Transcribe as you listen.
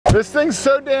This thing's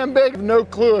so damn big, I have no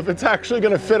clue if it's actually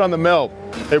gonna fit on the mill.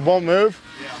 It won't move?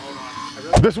 Yeah,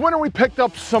 hold on. This winter we picked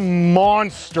up some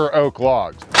monster oak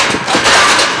logs.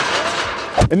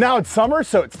 And now it's summer,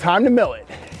 so it's time to mill it.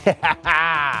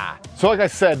 So like I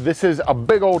said, this is a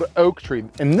big old oak tree,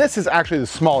 and this is actually the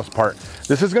smallest part.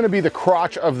 This is gonna be the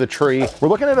crotch of the tree. We're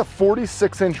looking at a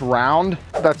 46-inch round.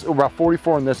 That's about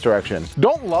 44 in this direction.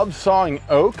 Don't love sawing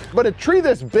oak, but a tree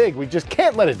this big, we just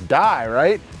can't let it die,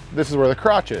 right? This is where the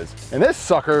crotch is. And this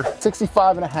sucker,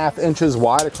 65.5 inches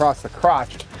wide across the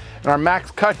crotch, and our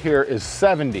max cut here is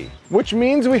 70, which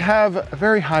means we have a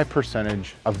very high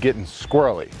percentage of getting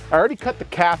squirrely. I already cut the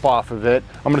cap off of it.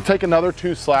 I'm gonna take another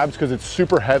 2 slabs because it's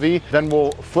super heavy. Then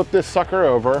we'll flip this sucker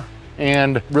over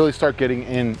and really start getting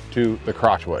into the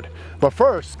crotch wood. But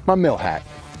first, my mill hat.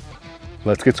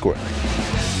 Let's get squirrely.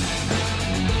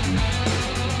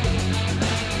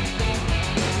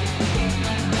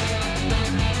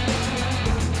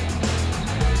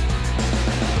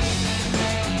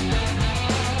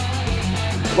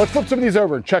 Let's flip some of these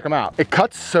over and check them out. It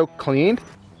cuts so clean,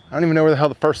 I don't even know where the hell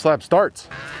the first slab starts.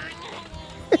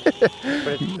 But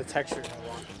the texture.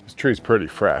 This tree's pretty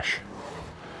fresh.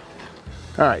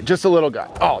 All right, just a little guy.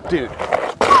 Oh, dude.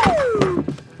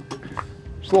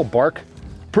 Just a little bark.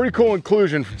 Pretty cool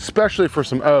inclusion, especially for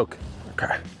some oak.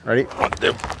 Okay, ready? 1,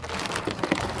 2.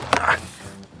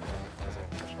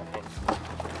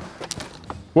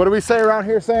 What do we say around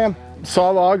here, Sam?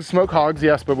 Saw logs, smoke hogs,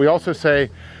 yes, but we also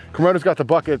say, Komodo's got the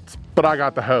buckets, but I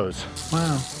got the hose.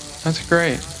 Wow, that's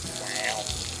great.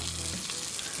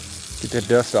 Get that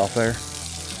dust off there.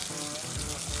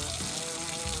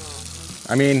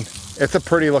 I mean, it's a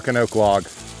pretty looking oak log.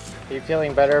 Are you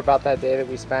feeling better about that day that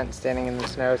we spent standing in the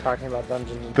snow talking about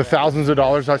Dungeon? The thousands of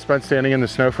dollars I spent standing in the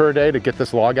snow for a day to get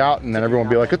this log out, and then everyone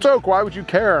would be like, it's oak, why would you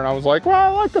care? And I was like, well, I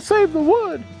like to save the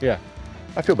wood. Yeah,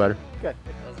 I feel better. Good.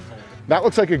 That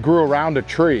looks like it grew around a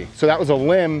tree. So that was a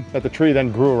limb that the tree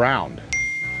then grew around.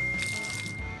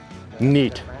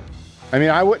 Neat. I mean,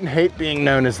 I wouldn't hate being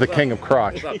known as the king of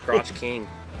crotch. What about crotch king?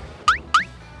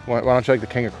 Why don't you like the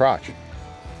king of crotch?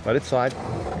 Let it slide.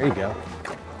 There you go.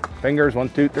 Fingers, 1,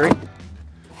 2, 3.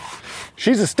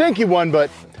 She's a stinky one, but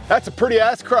that's a pretty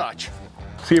ass crotch.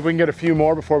 See if we can get a few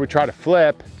more before we try to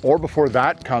flip, or before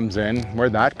that comes in.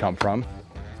 Where'd that come from?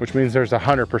 Which means there's a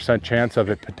 100% chance of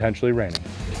it potentially raining.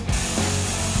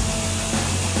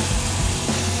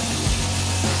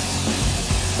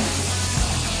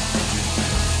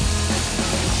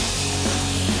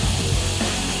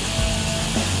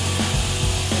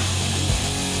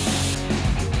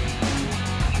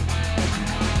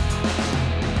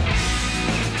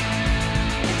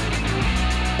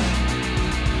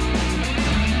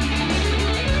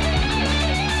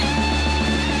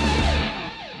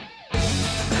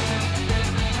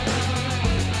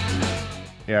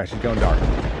 Yeah, she's going dark.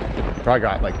 Probably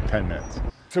got like 10 minutes.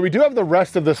 So we do have the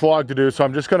rest of this log to do, so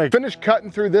I'm just gonna finish cutting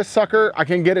through this sucker. I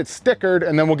can get it stickered,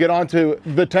 and then we'll get onto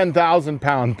the 10,000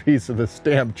 pound piece of this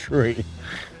damn tree.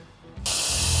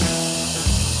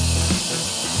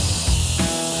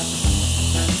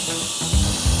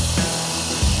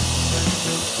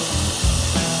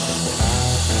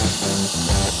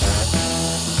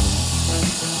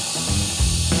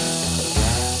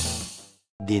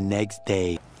 The next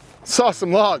day. Saw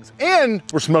some logs, and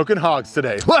we're smoking hogs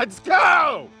today. Let's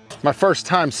go! My first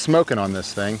time smoking on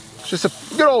this thing. It's just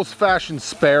a good old-fashioned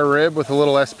spare rib with a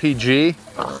little SPG.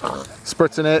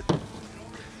 Spritzing it,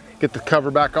 get the cover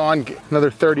back on, get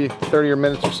another 30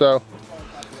 minutes or so,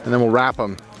 and then we'll wrap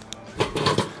them.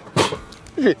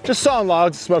 Just sawing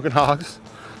logs, smoking hogs.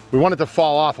 We want it to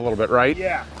fall off a little bit, right?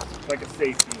 Yeah, like a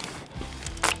safety.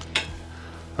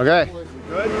 Okay.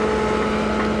 Good?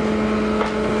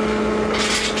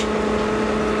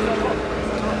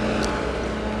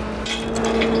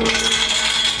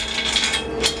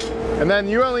 And then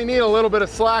you only need a little bit of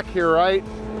slack here, right?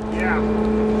 Yeah.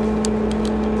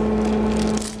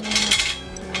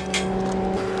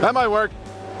 That might work.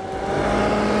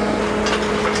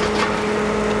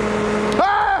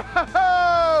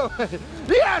 Oh!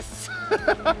 Yes!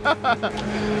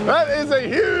 That is a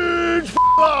huge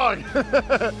log. I don't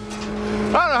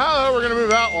know how the hell we're gonna move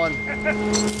that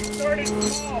one. Started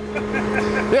small.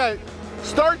 Yeah,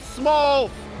 start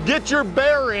small, get your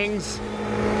bearings,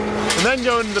 and then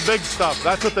go into the big stuff.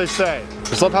 That's what they say.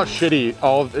 Just love how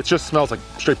shitty it just smells like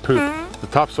straight poop. The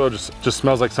topsoil just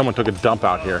smells like someone took a dump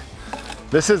out here.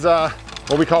 This is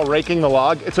what we call raking the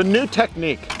log. It's a new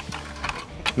technique.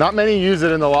 Not many use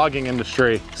it in the logging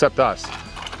industry, except us.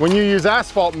 When you use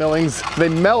asphalt millings, they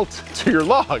melt to your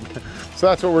log. So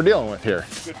that's what we're dealing with here.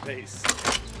 Good base.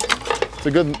 It's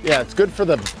a good, yeah, it's good for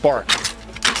the bark.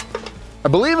 I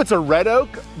believe it's a red oak,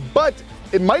 but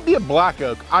it might be a black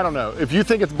oak. I don't know. If you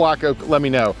think it's black oak, let me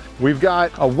know. We've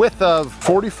got a width of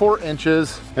 44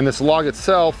 inches and this log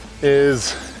itself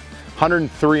is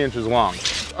 103 inches long.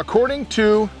 According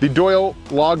to the Doyle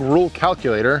log rule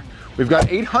calculator, we've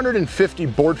got 850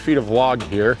 board feet of log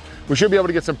here. We should be able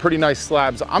to get some pretty nice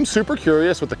slabs. I'm super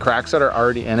curious with the cracks that are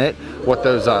already in it, what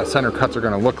those center cuts are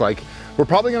gonna look like. We're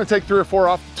probably gonna take 3 or 4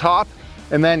 off the top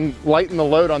and then lighten the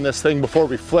load on this thing before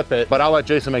we flip it. But I'll let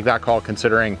Jason make that call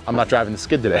considering I'm not driving the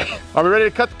skid today. Are we ready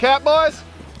to cut the cap, boys?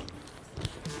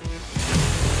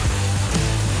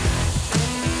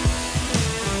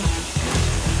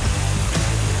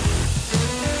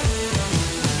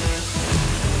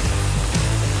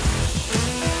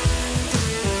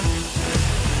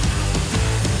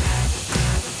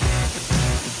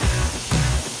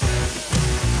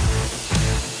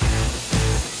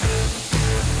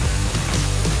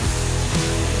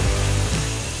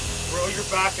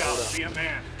 Back out, be a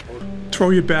man. Throw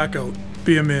your back out,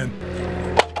 be a man.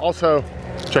 Also,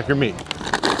 check your meat.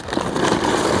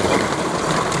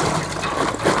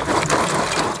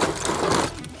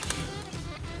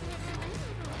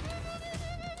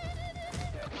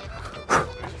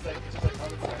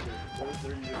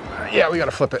 Yeah, we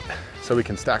gotta flip it so we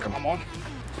can stack them. I'm on.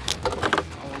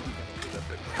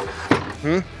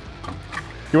 You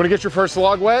wanna get your first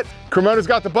log wet? Cremona's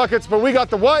got the buckets, but we got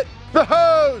the what? The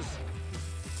hose!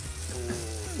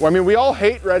 Well, I mean, we all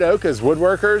hate red oak as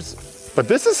woodworkers, but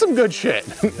this is some good shit.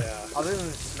 Yeah. Other than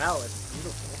the smell, it's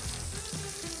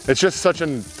beautiful. It's just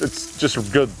it's just a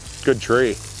good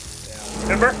tree. Yeah.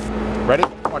 Timber? Ready?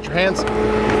 Watch your hands.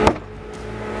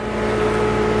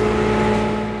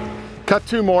 Cut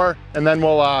 2 more, and then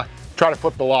we'll try to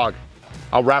flip the log.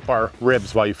 I'll wrap our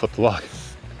ribs while you flip the log.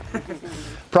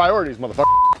 Priorities, motherfucker.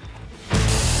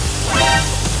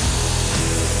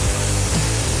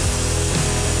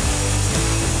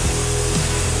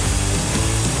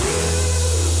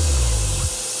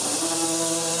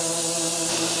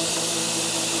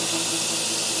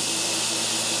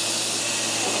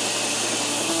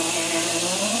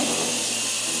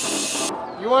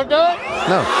 You want to do it?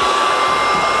 No.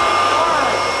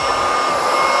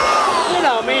 You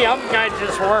know me, I'm the guy that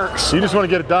just works. You just want to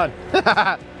get it done.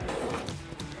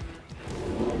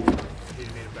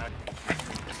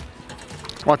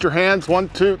 Watch your hands. 1,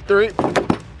 2, 3.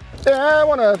 Yeah, I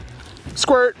want to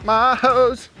squirt my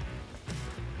hose.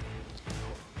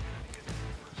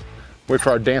 Wait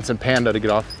for our dancing panda to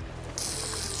get off.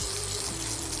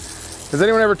 Has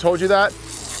anyone ever told you that,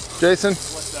 Jason?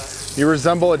 What's that? You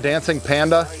resemble a dancing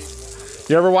panda.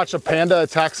 You ever watch a panda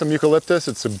attack some eucalyptus?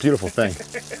 It's a beautiful thing.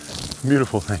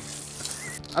 Beautiful thing.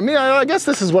 I mean, I guess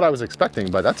this is what I was expecting,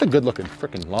 but that's a good looking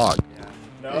freaking log. Yeah.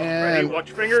 No, And- ready, watch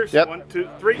your fingers. Yep. 1, 2,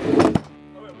 3.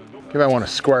 Give I want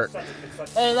to squirt.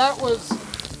 Hey, that was,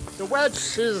 the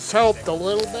wedges helped a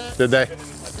little bit. Did they?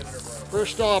 We're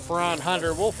still up around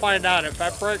 100. We'll find out. If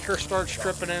that breaker starts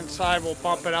tripping inside, we'll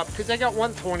bump it up. Because they got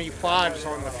 125s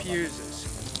on the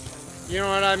fuses. You know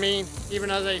what I mean? Even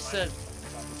though they said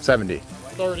 70.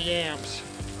 30 amps.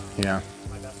 Yeah.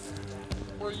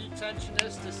 Where you tension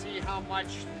this to see how much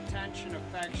tension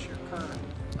affects your current.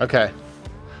 Okay.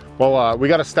 Well, we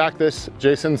got to stack this,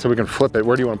 Jason, so we can flip it.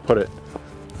 Where do you want to put it?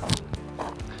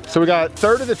 So we got a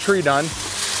third of the tree done.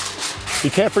 You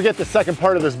can't forget the second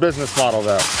part of this business model,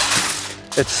 though.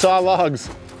 It's saw logs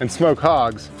and smoke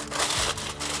hogs.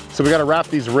 So we got to wrap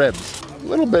these ribs. A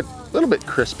little bit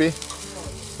crispy.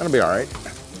 That'll be all right.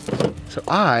 So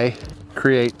I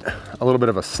create a little bit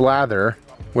of a slather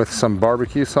with some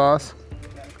barbecue sauce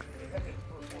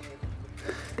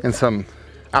and some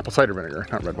apple cider vinegar,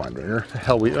 not red wine vinegar. The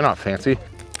hell, they're not fancy.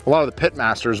 A lot of the pit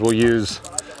masters will use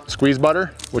squeeze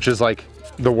butter, which is like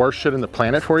the worst shit in the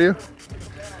planet for you.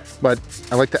 But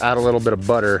I like to add a little bit of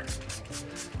butter.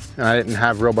 And I didn't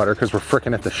have real butter because we're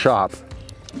fricking at the shop.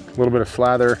 A little bit of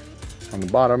slather on the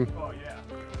bottom.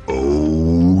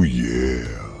 Oh yeah.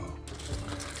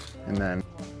 And then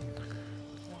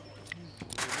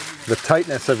the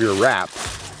tightness of your wrap,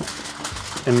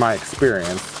 in my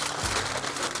experience,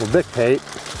 will dictate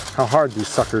how hard these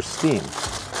suckers steam.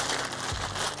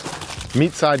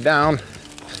 Meat side down,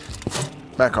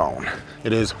 back on.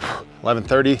 It is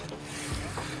 11:30.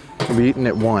 We'll be eating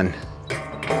at 1.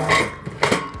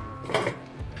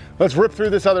 Let's rip through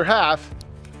this other half.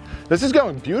 This is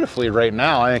going beautifully right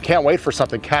now, and I can't wait for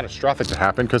something catastrophic to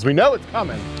happen because we know it's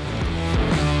coming.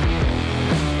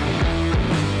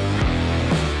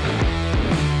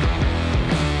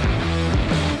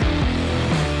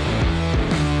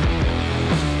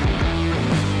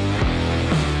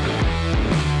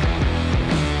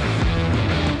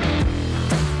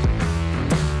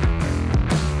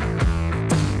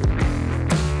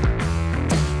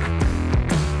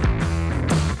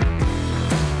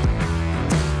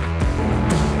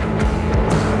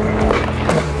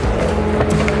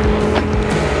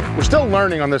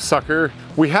 learning on this sucker.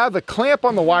 We have the clamp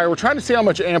on the wire. We're trying to see how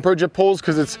much amperage it pulls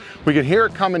because we can hear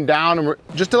it coming down, and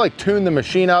just to like tune the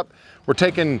machine up, we're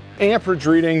taking amperage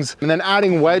readings and then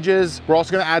adding wedges. We're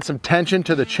also gonna add some tension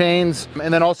to the chains,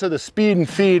 and then also the speed and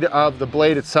feed of the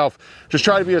blade itself. Just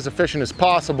try to be as efficient as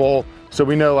possible so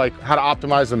we know like how to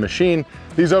optimize the machine.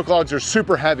 These oak logs are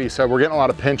super heavy, so we're getting a lot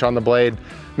of pinch on the blade.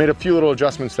 Made a few little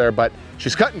adjustments there, but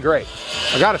she's cutting great,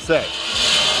 I gotta say.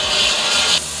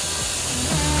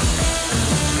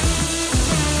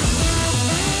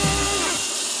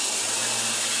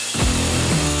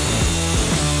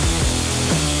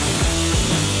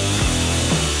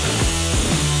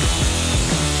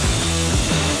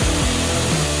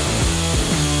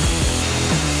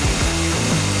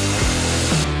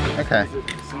 Okay. As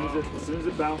soon as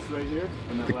it bounced right here,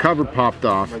 and The cover popped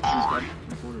off.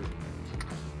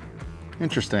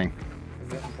 Interesting.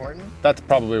 Is it important? That's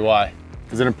probably why.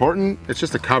 Is it important? It's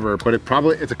just a cover, but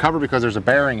it's a cover because there's a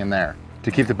bearing in there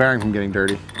to keep the bearing from getting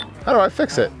dirty. How do I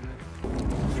fix it?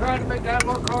 Trying to make that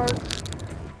look hard.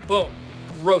 Boom.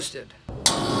 Roasted.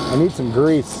 I need some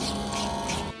grease. Beat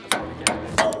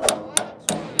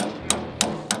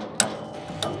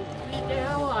the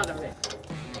hell out of it.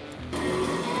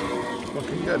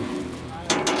 Looking good.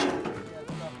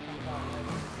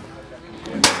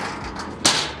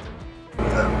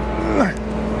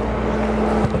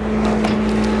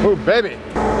 Ooh, baby.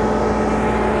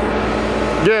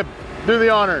 Gib, do the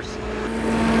honors.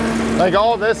 Like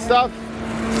all this stuff,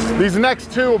 these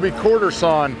next two will be quarter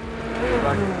sawn.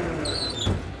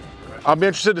 I'll be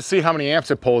interested to see how many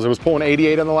amps it pulls. It was pulling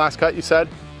 88 on the last cut, you said?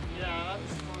 Yeah,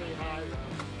 that's pretty high.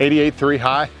 88.3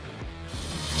 high.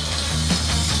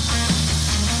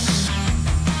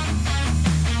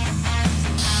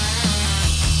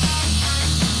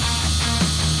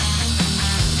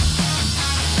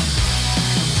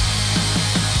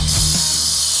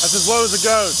 That's as low as it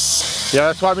goes. Yeah,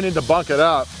 that's why we need to bunk it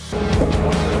up.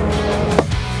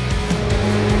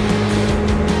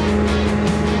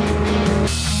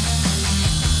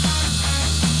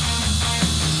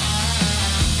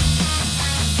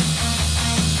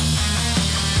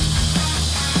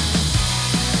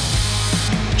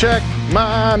 Check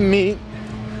my meat.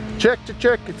 Check,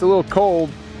 it's a little cold.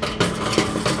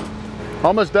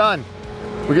 Almost done.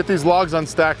 We get these logs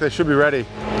unstacked, they should be ready.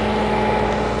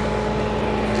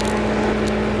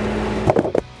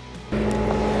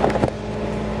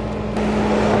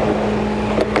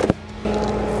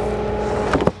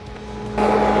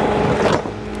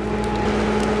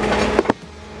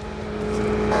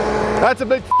 That's a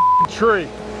big tree.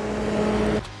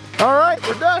 All right,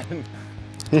 we're done.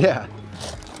 Yeah.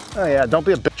 Oh yeah, don't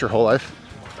be a bitch your whole life.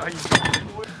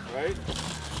 right?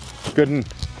 Good and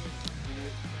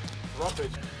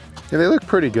yeah, they look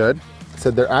pretty good.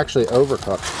 Said they're actually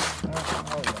overcooked.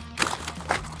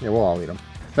 Yeah, we'll all eat them.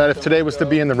 That if today was to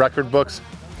be in the record books,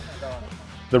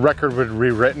 the record would be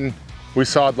rewritten. We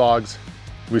sawed logs,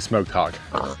 we smoked hog.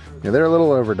 Yeah, they're a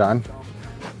little overdone.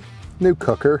 New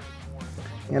cooker.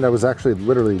 And I was actually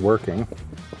literally working.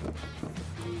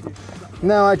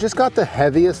 No, I just got the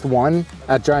heaviest one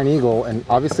at Giant Eagle, and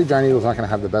obviously Giant Eagle's not gonna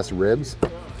have the best ribs.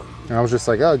 And I was just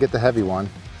like, oh, get the heavy one.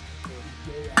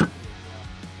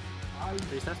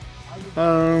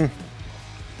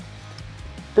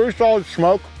 Pretty solid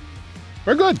smoke.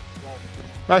 They're good.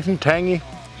 Nice and tangy,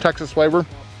 Texas flavor.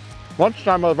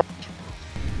 Lunchtime, motherfuckers.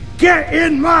 Get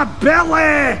in my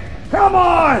belly! Come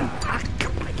on!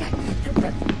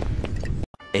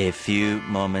 A few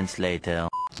moments later.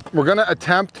 We're gonna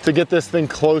attempt to get this thing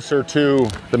closer to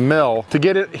the mill. To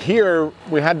get it here,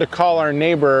 we had to call our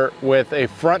neighbor with a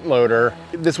front loader.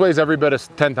 This weighs every bit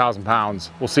of 10,000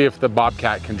 pounds. We'll see if the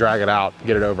Bobcat can drag it out and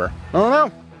get it over. I don't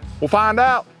know, we'll find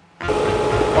out.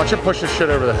 Watch it push this shit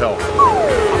over the hill.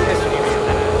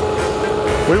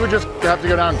 We would just have to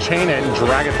go down, chain it, and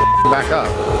drag it back up.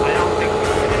 I don't think we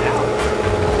can get it out.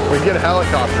 We can get a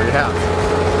helicopter, yeah.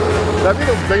 That'd be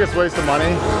the biggest waste of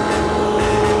money.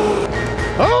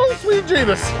 Oh, sweet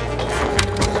Jeebus.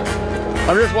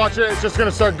 I'm just watching it. It's just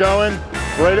gonna start going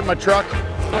right at my truck.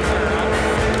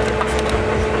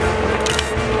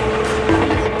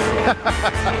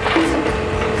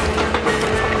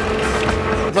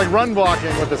 It's like run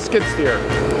blocking with a skid steer.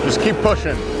 Just keep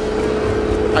pushing.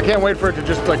 I can't wait for it to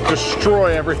just like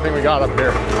destroy everything we got up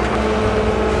here.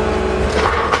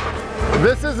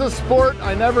 This is a sport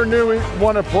I never knew we'd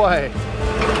want to play.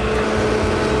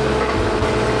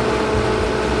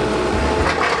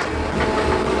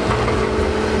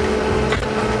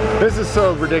 This is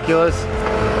so ridiculous.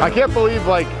 I can't believe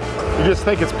like you just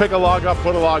think it's pick a log up,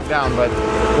 put a log down, but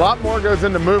a lot more goes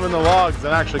into moving the logs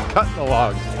than actually cutting the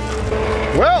logs.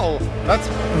 Well, that's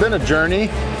been a journey.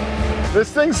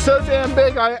 This thing's so damn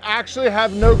big, I actually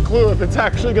have no clue if it's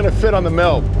actually gonna fit on the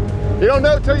mill. You don't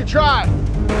know till you try.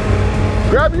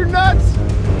 Grab your nuts,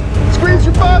 squeeze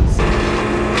your butts.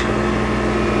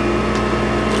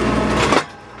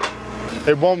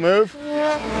 It won't move?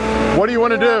 What do you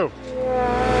want to do?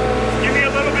 Give me a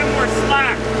little bit more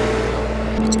slack.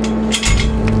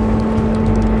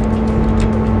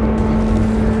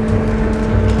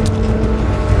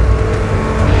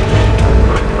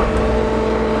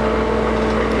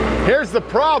 Here's the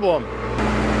problem.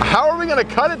 How are we gonna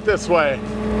cut it this way?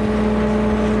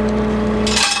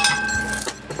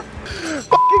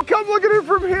 Fucking come look at it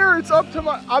from here. It's up to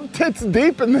I'm tits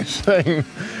deep in this thing.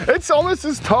 It's almost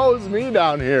as tall as me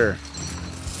down here.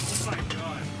 Oh my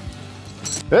God.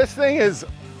 This thing is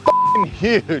fucking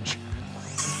huge.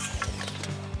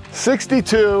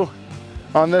 62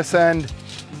 on this end.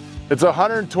 It's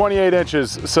 128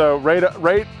 inches, so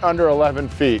right under 11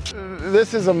 feet.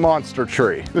 This is a monster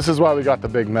tree. This is why we got the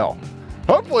big mill.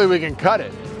 Hopefully we can cut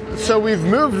it. So we've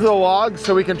moved the log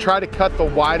so we can try to cut the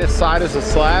widest side as a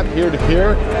slab here to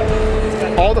here.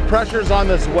 All the pressure's on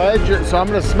this wedge, so I'm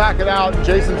gonna smack it out.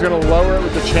 Jason's gonna lower it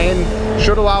with the chain.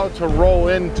 Should allow it to roll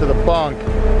into the bunk.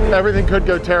 Everything could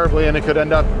go terribly and it could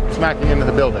end up smacking into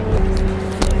the building.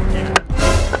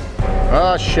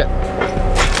 Oh shit.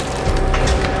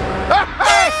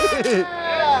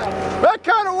 That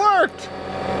kind of worked.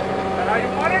 How you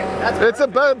want it? It's a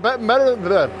better than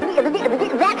the.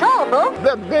 Back home, boo.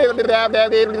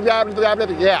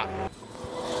 Yeah.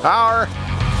 Power.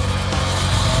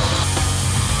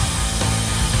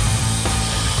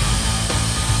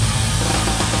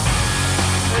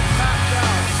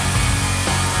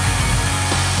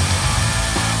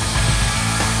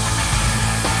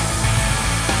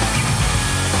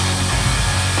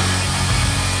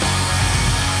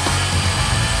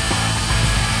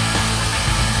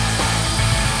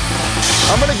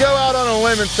 I'm gonna go out on a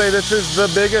limb and say this is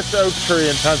the biggest oak tree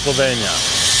in Pennsylvania.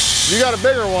 If you got a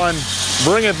bigger one,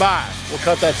 bring it by. We'll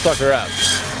cut that sucker up.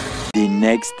 The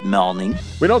next morning.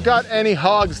 We don't got any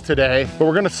hogs today, but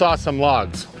we're gonna saw some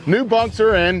logs. New bunks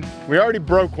are in. We already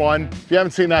broke one. If you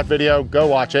haven't seen that video, go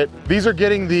watch it. These are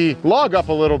getting the log up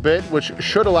a little bit, which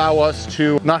should allow us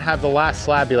to not have the last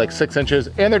slab be like 6 inches,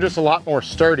 and they're just a lot more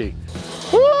sturdy.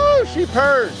 Woo, she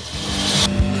purrs.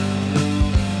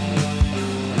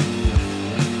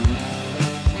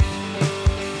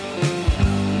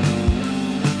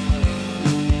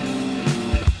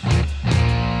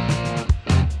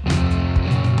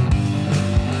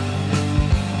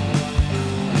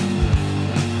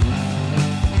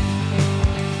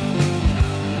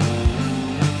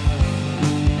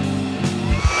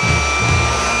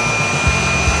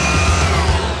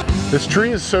 This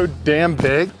tree is so damn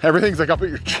big, everything's like up at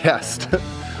your chest.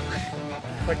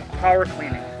 Like power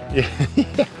cleaning. Yeah.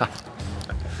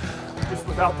 Just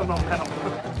without the momentum.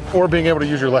 Or being able to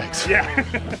use your legs. Yeah.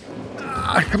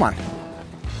 Come on.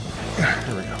 Here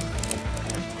we go.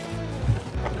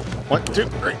 1, 2,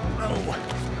 3. Oh.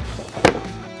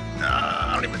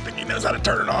 I don't even think he knows how to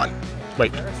turn it on.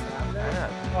 Wait.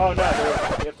 Oh no,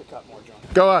 we have to cut more, John.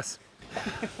 Go us.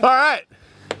 All right.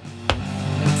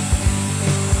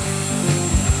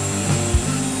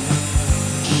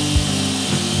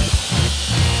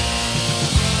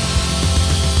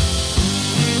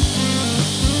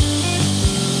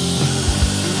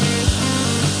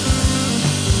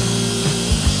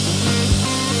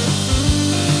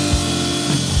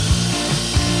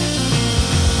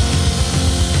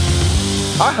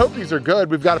 I hope these are good.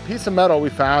 We've got a piece of metal we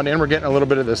found, and we're getting a little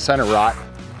bit of the center rot.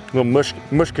 A little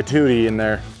mushkatootie in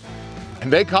there.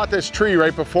 And they caught this tree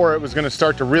right before it was gonna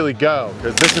start to really go,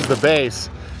 because this is the base.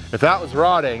 If that was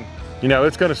rotting, you know,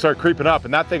 it's gonna start creeping up,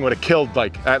 and that thing would have killed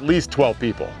like at least 12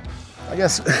 people. I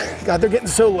guess, God, they're getting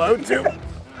so low too.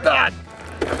 God.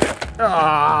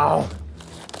 Oh.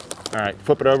 All right,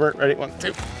 flip it over. Ready, 1,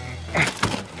 2.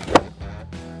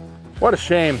 What a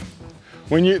shame.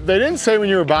 They didn't say when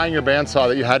you were buying your bandsaw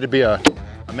that you had to be a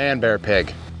man bear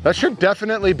pig. That should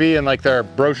definitely be in like their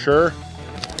brochure.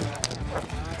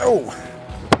 Oh,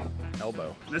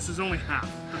 elbow. This is only half.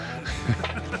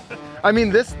 I mean,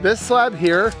 this slab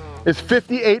here is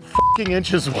 58 fucking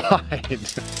inches wide.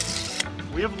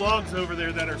 We have logs over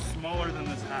there that are smaller than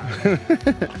this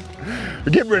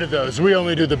half. Get rid of those. We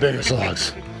only do the biggest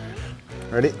logs.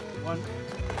 Ready? 1.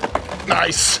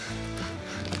 Nice.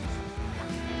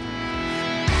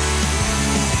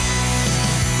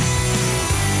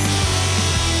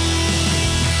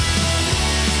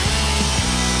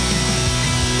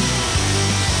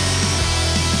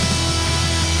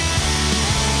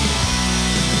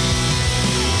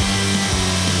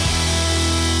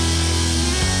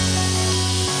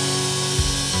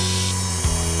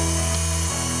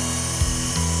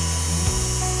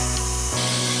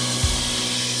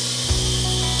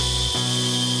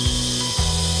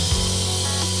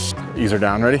 Ease her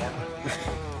down, ready?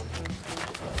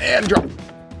 And drop.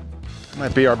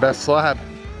 Might be our best slab.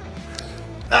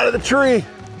 Out of the tree.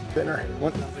 Thinner.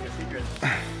 One.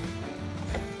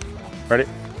 Ready?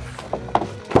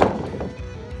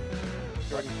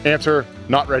 Answer,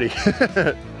 not ready.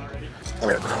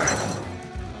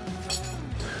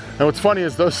 And what's funny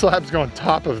is those slabs go on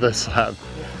top of this slab.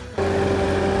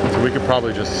 So we could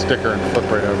probably just stick her and flip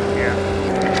right over. Yeah.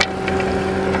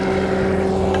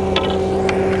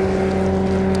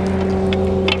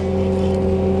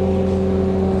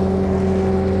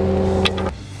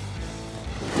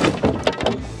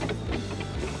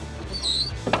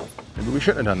 Maybe we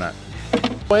shouldn't have done that.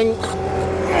 Wing.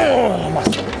 Oh,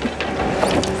 muscle.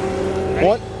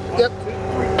 One. Yep.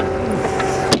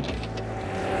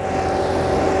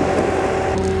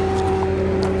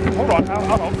 Hold on, I'll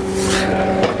help.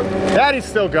 Daddy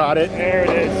still got it. There it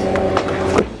is.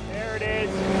 There it is.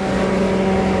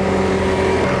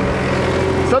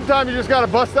 Sometimes you just gotta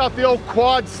bust out the old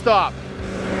quad stop.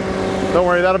 Don't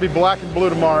worry, that'll be black and blue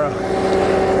tomorrow.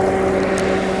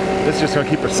 This is just gonna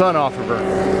keep her sun off of her.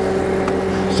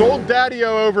 So old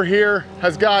Daddy-O over here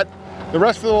has got the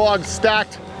rest of the logs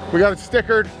stacked. We got it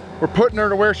stickered. We're putting her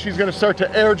to where she's gonna start to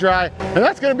air dry. And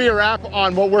that's gonna be a wrap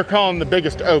on what we're calling the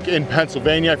biggest oak in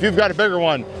Pennsylvania. If you've got a bigger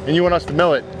one and you want us to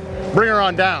mill it, bring her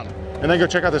on down and then go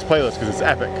check out this playlist because it's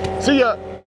epic. See ya.